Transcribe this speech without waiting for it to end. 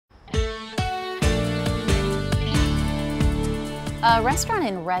A restaurant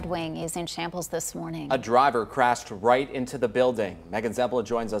in Red Wing is in shambles this morning. A driver crashed right into the building. Megan Zempel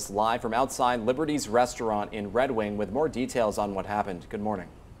joins us live from outside Liberty's restaurant in Red Wing with more details on what happened. Good morning.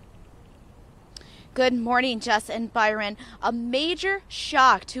 Good morning, Jess and Byron. A major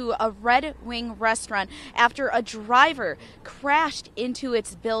shock to a Red Wing restaurant after a driver crashed into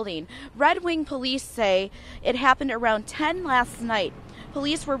its building. Red Wing police say it happened around 10 last night.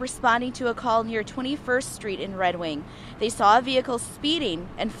 Police were responding to a call near 21st Street in Red Wing. They saw a vehicle speeding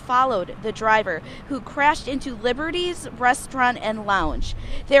and followed the driver, who crashed into Liberty's restaurant and lounge.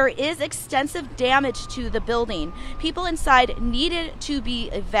 There is extensive damage to the building. People inside needed to be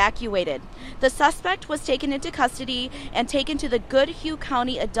evacuated. The suspect was taken into custody and taken to the Goodhue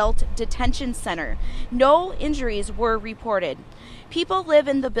County Adult Detention Center. No injuries were reported. People live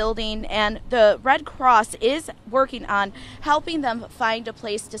in the building, and the Red Cross is working on helping them find a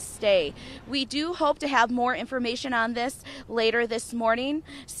place to stay. We do hope to have more information on this later this morning.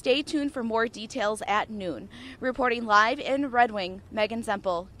 Stay tuned for more details at noon. Reporting live in Red Wing, Megan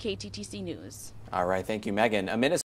Zempel, KTTC News. All right, thank you, Megan.